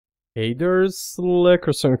Hey there's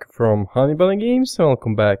Sleckerson from Honeybunny Games and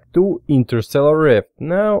welcome back to Interstellar Rift.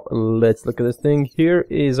 Now let's look at this thing. Here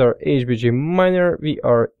is our HBG miner. We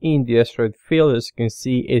are in the asteroid field, as you can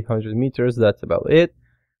see, 800 meters, that's about it.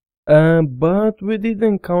 But we did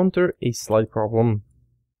encounter a slight problem.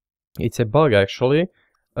 It's a bug actually.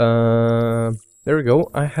 There we go.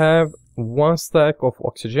 I have one stack of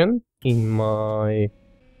oxygen in my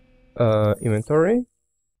inventory.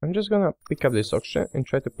 I'm just gonna pick up this oxygen and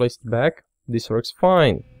try to place it back. This works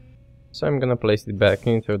fine. So I'm gonna place it back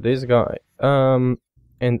into this guy. And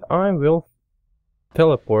I will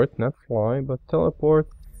teleport, not fly, but teleport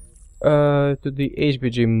to the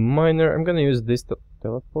HBG miner. I'm gonna use this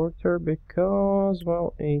teleporter because,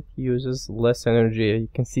 well, it uses less energy. You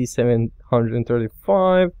can see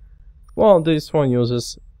 735. Well, this one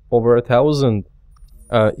uses over 1000.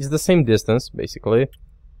 It's the same distance, basically.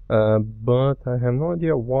 But I have no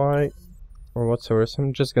idea why or whatsoever, so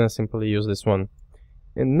I'm just gonna simply use this one.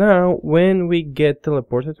 And now, when we get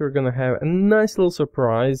teleported, we're gonna have a nice little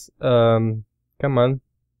surprise. Come on.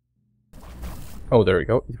 Oh, there we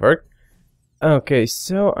go, it worked. Okay,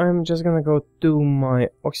 so I'm just gonna go to my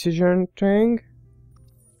oxygen thing.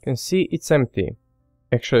 You can see it's empty.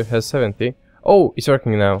 Actually, it has 70. Oh, it's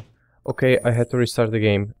working now. Okay, I had to restart the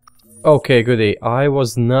game. Okay, goody. I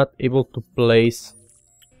was not able to place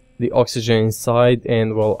the oxygen inside,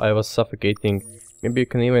 and well, I was suffocating. Maybe you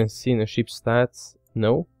can even see in the ship's stats.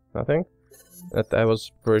 No, nothing. That I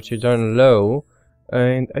was pretty darn low.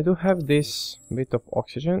 And I do have this bit of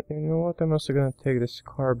oxygen. You know what? I'm also gonna take this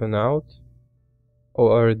carbon out. Oh,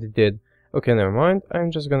 I already did. Okay, never mind.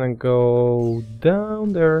 I'm just gonna go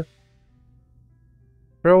down there.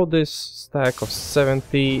 Throw this stack of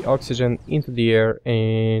 70 oxygen into the air,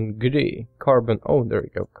 and goody. Carbon. Oh, there we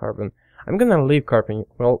go, carbon. I'm gonna leave carbon,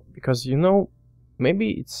 well, because, you know,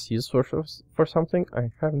 maybe it's useful for something,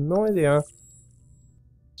 I have no idea.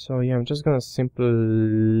 So yeah, I'm just gonna simply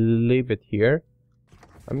leave it here.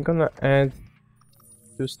 I'm gonna add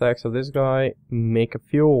 2 stacks of this guy, make a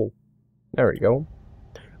fuel. There we go.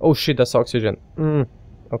 Oh shit, that's oxygen.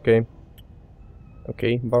 Okay.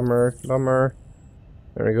 Okay, bummer.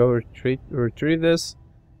 There we go, retrieve this,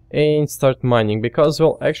 and start mining, because,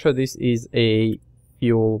 well, actually this is a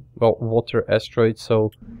fuel, well, water asteroid,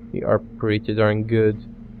 so we are pretty darn good.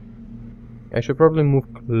 I should probably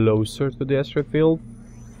move closer to the asteroid field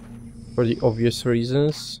for the obvious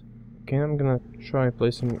reasons. Okay, I'm gonna try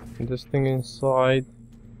placing this thing inside.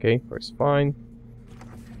 Okay, works fine.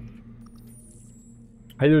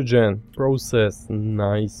 Hydrogen process,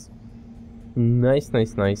 nice.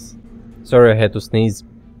 Nice. Sorry, I had to sneeze.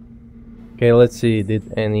 Okay, let's see,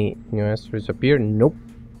 did any new asteroids appear? Nope.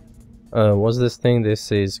 What's this thing?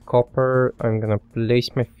 This is copper. I'm gonna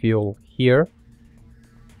place my fuel here.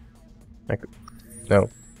 No.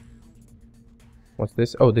 What's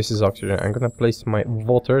this? Oh, this is oxygen. I'm gonna place my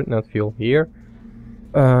water, not fuel, here.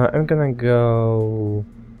 I'm gonna go...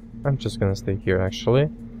 I'm just gonna stay here, actually.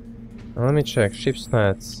 Let me check. Ship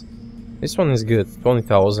stats. This one is good.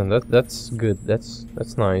 20,000. That's good. That's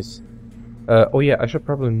nice. Oh yeah, I should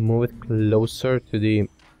probably move it closer to the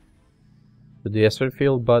asteroid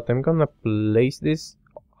field, but I'm gonna place this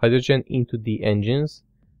hydrogen into the engines.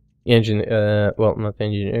 Well, not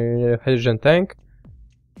engine, hydrogen tank.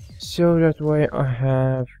 So that way I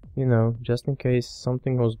have, you know, just in case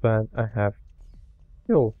something goes bad, I have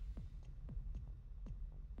fuel.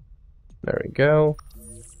 There we go.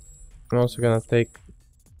 I'm also gonna take...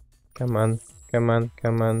 Come on.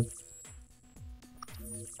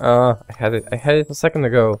 I had it a second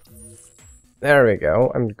ago. There we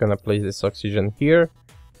go. I'm gonna place this oxygen here.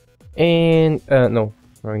 And, no,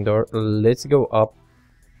 wrong door. Let's go up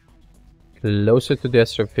closer to the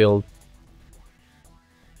asteroid field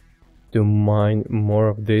to mine more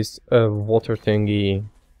of this water thingy.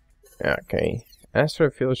 Okay,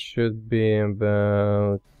 asteroid field should be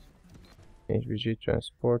about HBG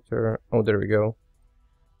transporter. Oh, there we go.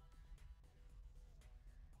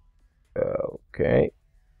 Okay.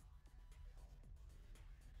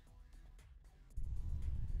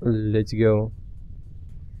 Let's go.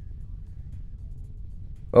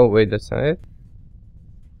 Oh wait, that's not it.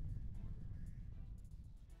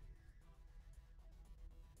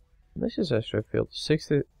 This is asteroid field.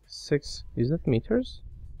 66. Is that meters?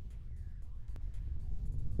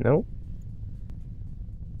 No.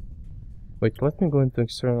 Wait, let me go into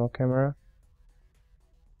external camera.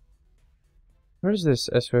 Where's this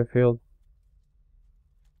asteroid field?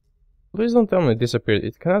 Please don't tell me it disappeared.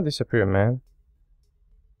 It cannot disappear, man.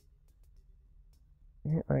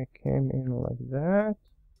 I came in like that.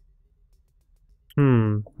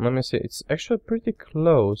 Let me see. It's actually pretty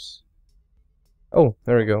close. Oh,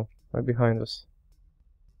 there we go. right behind us.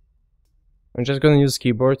 I'm just gonna use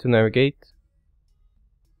keyboard to navigate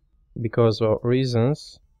because of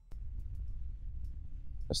reasons.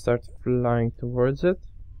 I start flying towards it.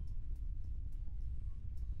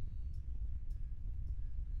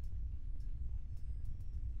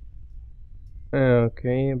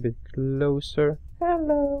 Okay, a bit closer.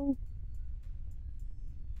 Hello.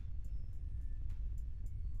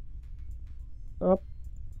 Up.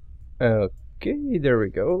 Okay, there we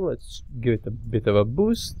go. Let's give it a bit of a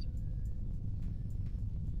boost.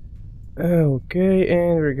 Okay,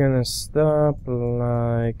 and we're gonna stop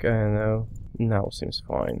like, I don't know, now seems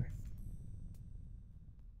fine.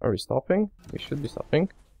 Are we stopping? We should be stopping.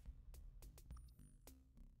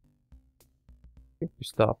 I think we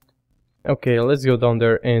stopped. Okay, let's go down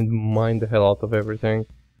there and mine the hell out of everything.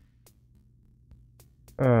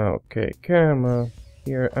 Okay, come on.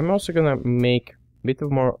 Here, I'm also gonna make a bit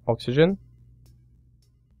of more oxygen.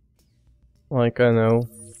 Like, I know.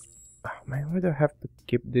 Oh man, why do I have to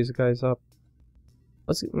keep these guys up?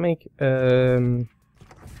 Let's make 2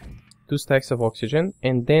 stacks of oxygen,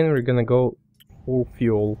 and then we're gonna go full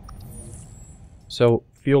fuel. So,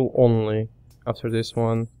 fuel only after this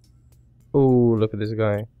one. Oh, look at this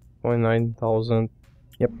guy. 29,000.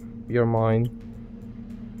 Yep, you're mine.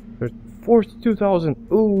 42,000.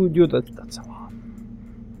 Oh, dude, that's a lot.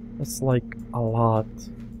 That's like a lot.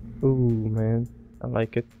 Oh, man. I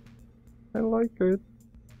like it. I like it.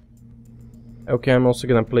 Okay, I'm also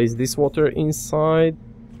gonna place this water inside.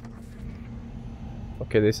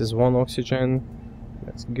 Okay, this is 1 oxygen.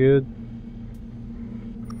 That's good.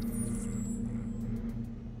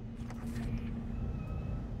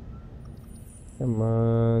 Come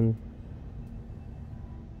on.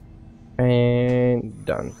 And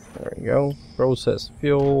done. There we go. Process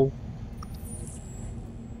fuel.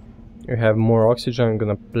 You have more oxygen. I'm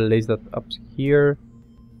gonna place that up here.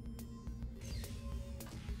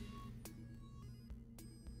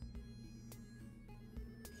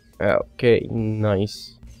 Okay,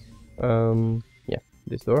 nice. Yeah,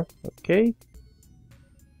 this door. Okay.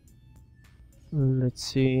 Let's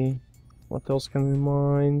see. What else can we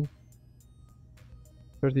mine?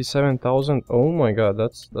 37,000. Oh my god,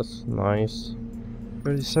 that's nice.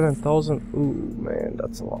 37,000. Ooh, man,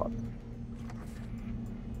 that's a lot.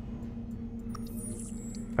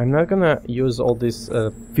 I'm not gonna use all these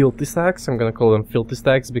filthy stacks. I'm gonna call them filthy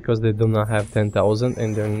stacks because they do not have 10,000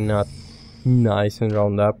 and they're not nice and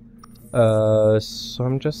round up. So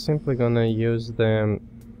I'm just simply gonna use them.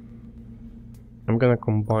 I'm gonna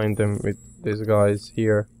combine them with these guys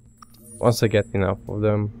here once I get enough of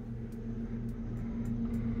them.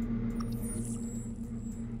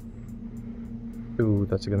 Ooh,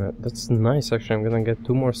 that's nice actually. I'm gonna get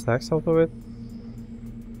 2 more stacks out of it.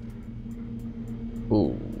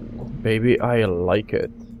 Ooh, baby, I like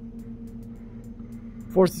it.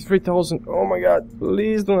 43,000. Oh my god,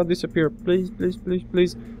 please do not disappear. Please, please, please,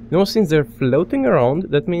 please. You know, since they're floating around,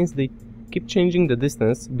 that means they keep changing the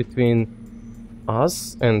distance between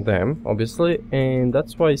us and them, obviously, and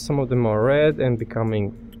that's why some of them are red and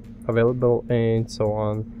becoming available and so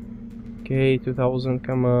on. Okay, 2,000,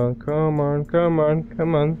 come on, come on, come on,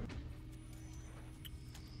 come on.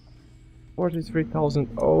 43,000,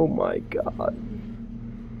 oh my god.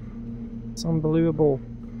 It's unbelievable.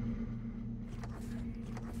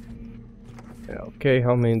 Okay,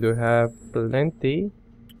 how many do I have? Plenty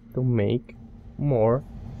to make more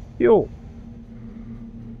fuel.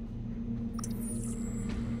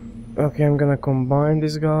 Okay, I'm gonna combine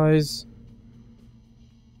these guys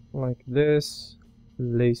like this,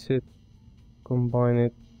 place it, combine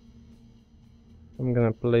it. I'm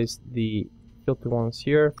gonna place the filthy ones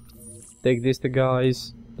here, take these 2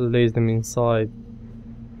 guys, place them inside.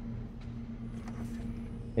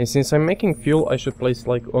 And since I'm making fuel, I should place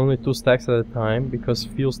like only 2 stacks at a time, because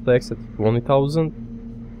fuel stacks at 20,000,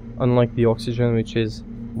 unlike the oxygen, which is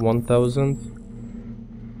 1,000.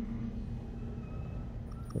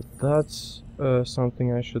 That's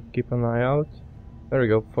something I should keep an eye out. There we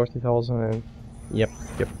go, 40,000, and yep,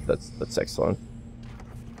 that's excellent.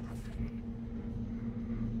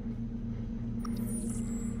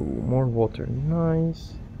 Ooh, more water,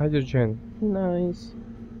 nice. Hydrogen, nice.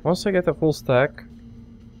 Once I get a full stack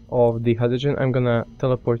of the hydrogen, I'm gonna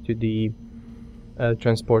teleport to the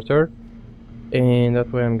transporter, and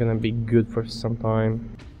that way I'm gonna be good for some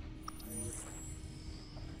time.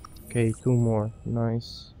 Okay, 2 more,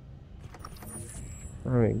 nice.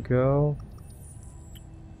 There we go.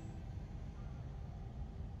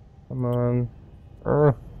 Come on.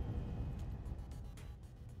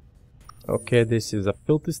 Okay, this is a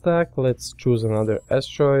filthy stack. Let's choose another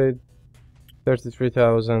asteroid.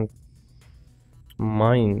 33,000.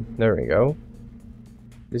 Mine. There we go.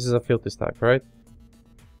 This is a filthy stack, right?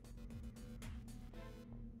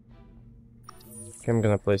 Okay, I'm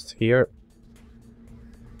gonna place it here.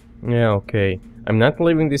 Yeah, okay. I'm not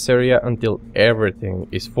leaving this area until everything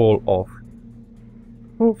is full of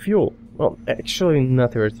fuel. Well, actually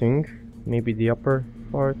not everything. Maybe the upper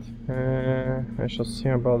part. I shall see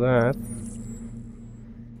about that.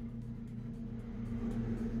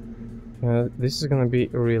 This is gonna be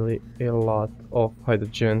really a lot of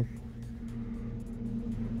hydrogen.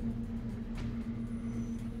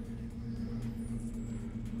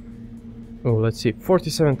 Oh, let's see,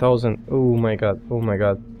 47,000. Oh my god, oh my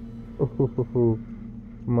god.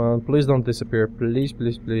 Man, please don't disappear, please,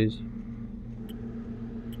 please, please.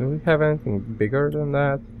 Do we have anything bigger than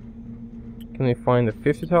that? Can we find a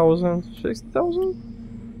 50,000?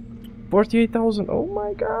 60,000? 48,000, oh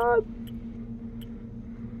my god!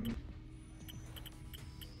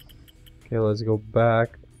 Okay, let's go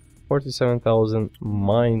back. 47,000,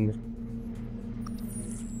 mine.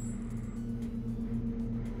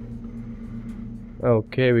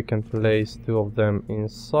 Okay, we can place two of them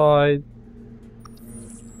inside.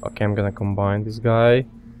 Okay, I'm gonna combine this guy.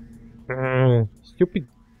 Stupid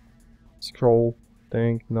scroll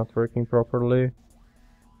thing not working properly.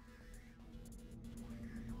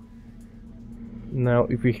 Now,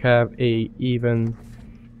 if we have a even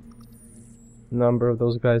number of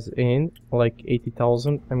those guys in, like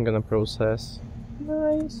 80,000, I'm gonna process.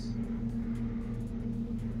 Nice.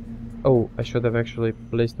 Oh, I should have actually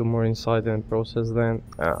placed two more inside and processed then.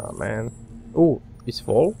 Ah, man. Oh, it's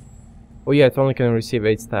full? Oh yeah, it only can receive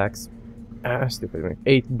 8 stacks. Ah, stupid me.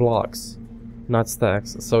 8 blocks, not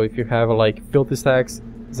stacks. So if you have like filthy stacks,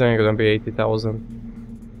 it's only gonna be 80,000.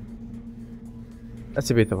 That's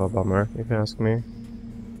a bit of a bummer, if you ask me.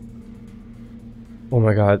 Oh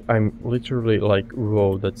my god, I'm literally like,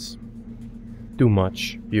 whoa, that's too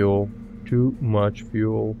much fuel. Too much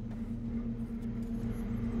fuel.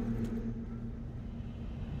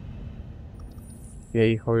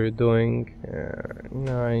 Okay, how are you doing?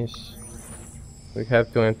 Nice. We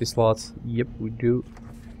have 2 empty slots. Yep, we do.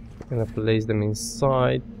 I'm gonna place them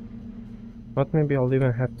inside. But maybe I'll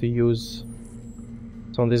even have to use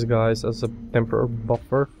some of these guys as a temporary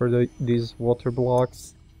buffer for these water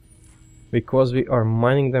blocks. Because we are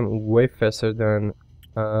mining them way faster than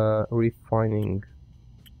refining.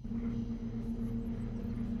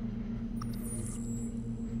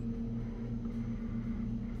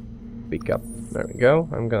 Pick up. There we go.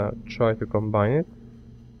 I'm gonna try to combine it.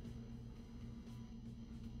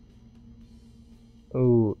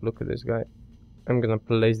 Oh, look at this guy. I'm gonna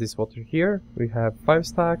place this water here. We have 5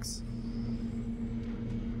 stacks.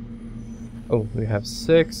 Oh, we have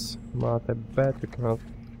 6. But I bet we cannot.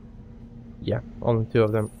 Yeah, only 2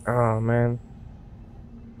 of them. Ah, man.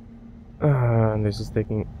 This is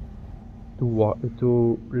taking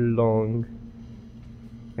too long.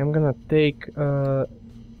 I'm gonna take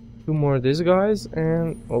 2 more of these guys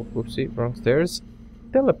and oh, oopsie, wrong stairs.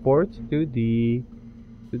 Teleport to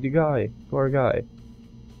our guy.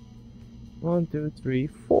 1, 2, 3,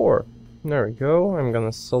 4. There we go. I'm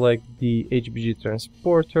gonna select the HBG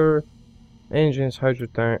transporter, engines,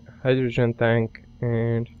 hydrogen tank,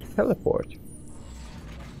 and teleport.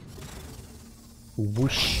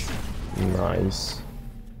 Whoosh. Nice.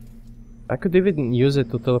 I could even use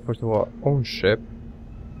it to teleport to our own ship.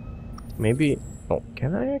 Maybe. Oh,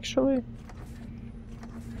 can I actually?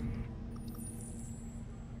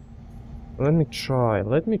 Let me try.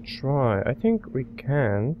 I think we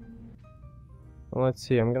can. Well, let's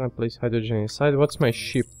see. I'm gonna place hydrogen inside. What's my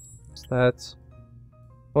ship stats?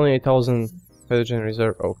 Only 8,000 hydrogen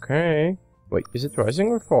reserve. Okay. Wait, is it rising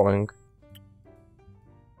or falling?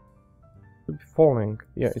 Could be falling.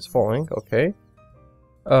 Yeah, it's falling. Okay.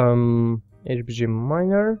 HBG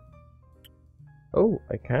miner. Oh,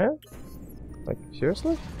 I can? Like,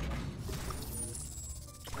 seriously?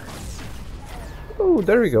 Oh,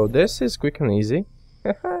 there we go. This is quick and easy.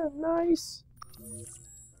 Haha, nice.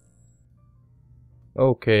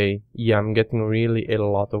 Okay, yeah, I'm getting really a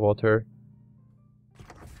lot of water.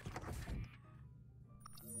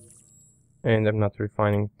 And I'm not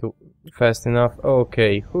refining too fast enough.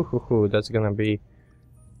 Okay, that's gonna be...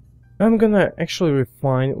 I'm gonna actually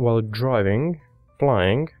refine while driving,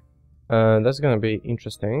 flying. That's gonna be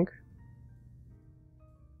interesting.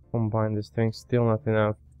 Combine this thing, still not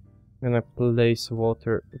enough. I'm gonna place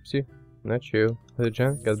water. Oopsie, not you.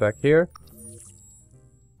 Hydrogen, get back here.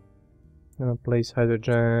 I'm gonna place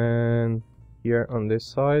hydrogen here on this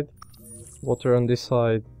side. Water on this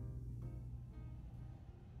side.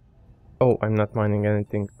 Oh, I'm not mining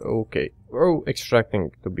anything. Okay. Oh,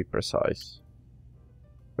 extracting to be precise.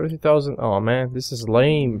 30,000. Oh man, this is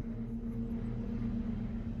lame.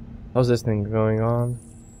 How's this thing going on?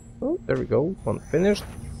 Oh, there we go. One finished.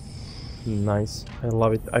 Nice. I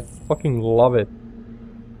love it. I fucking love it.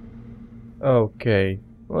 Okay.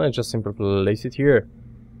 Well, I just simply place it here.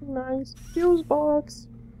 Nice. Fuse box.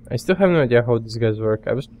 I still have no idea how these guys work.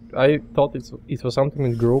 I thought it was something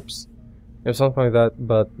with groups or something like that,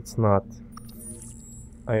 but it's not.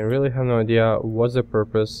 I really have no idea what's the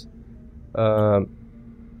purpose.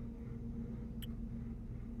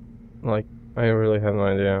 Like, I really have no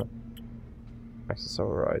idea. Access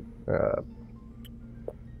override.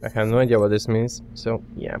 I have no idea what this means, so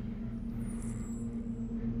yeah.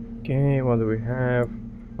 Okay, what do we have?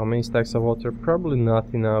 How many stacks of water? Probably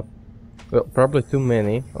not enough. Well, probably too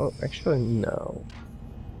many. Oh, actually, no.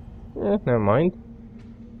 Never mind.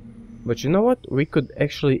 But you know what? We could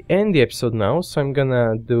actually end the episode now, so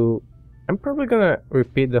I'm probably gonna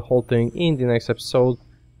repeat the whole thing in the next episode.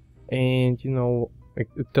 And, you know,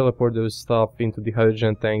 teleport those stuff into the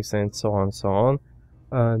hydrogen tanks and so on and so on.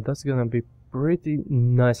 That's gonna be pretty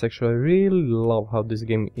nice actually. I really love how this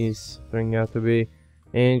game is turning out to be.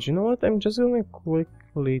 And you know what? I'm just gonna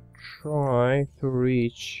quickly try to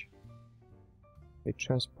reach a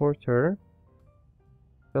transporter.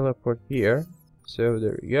 Teleport here. So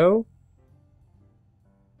there we go.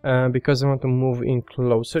 Because I want to move in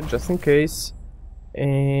closer just in case.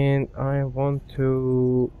 And I want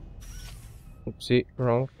to... Oopsie,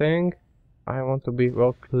 wrong thing. I want to be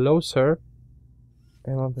well closer.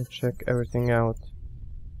 I want to check everything out.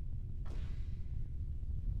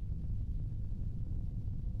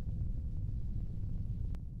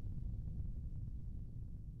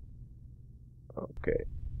 Okay.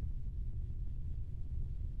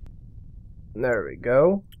 There we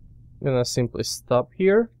go. I'm gonna simply stop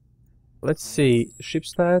here. Let's see, ship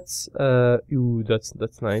stats. Ooh,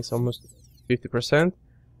 that's nice, almost 50%.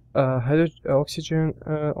 Hydrogen, oxygen.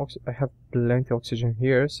 I have plenty of oxygen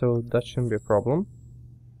here, so that shouldn't be a problem.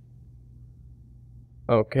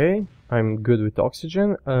 Okay, I'm good with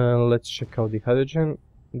oxygen. Let's check out the hydrogen.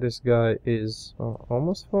 This guy is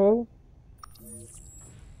almost full.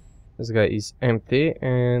 This guy is empty,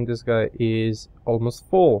 and this guy is almost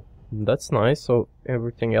full. That's nice, so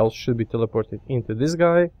everything else should be teleported into this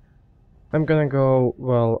guy. I'm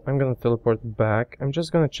gonna teleport back. I'm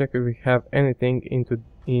just gonna check if we have anything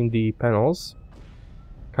in the panels.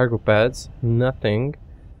 Cargo pads, nothing.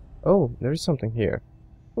 Oh, there is something here.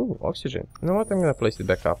 Oh, oxygen. You know what? I'm gonna place it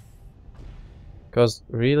back up. Because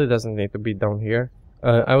really doesn't need to be down here.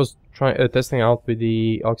 I was testing out with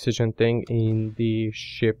the oxygen thing in the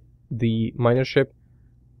ship, the miner ship,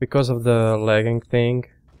 because of the lagging thing,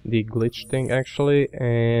 the glitch thing actually,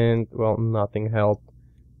 and well, nothing helped.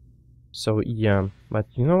 So yeah, but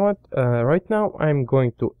you know what? Right now I'm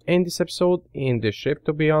going to end this episode in the ship,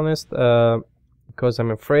 to be honest, because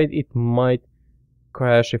I'm afraid it might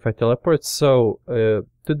crash if I teleport. So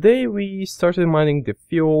today we started mining the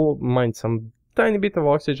fuel, mined some tiny bit of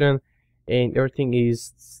oxygen, and everything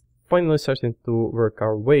is finally starting to work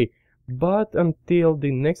our way. But until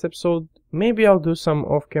the next episode, maybe I'll do some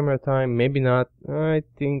off-camera time, maybe not. I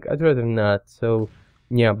think I'd rather not. So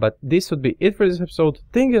yeah, but this would be it for this episode.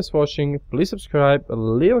 Thank you guys for watching. Please subscribe,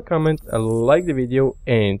 leave a comment, like the video,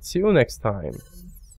 and see you next time.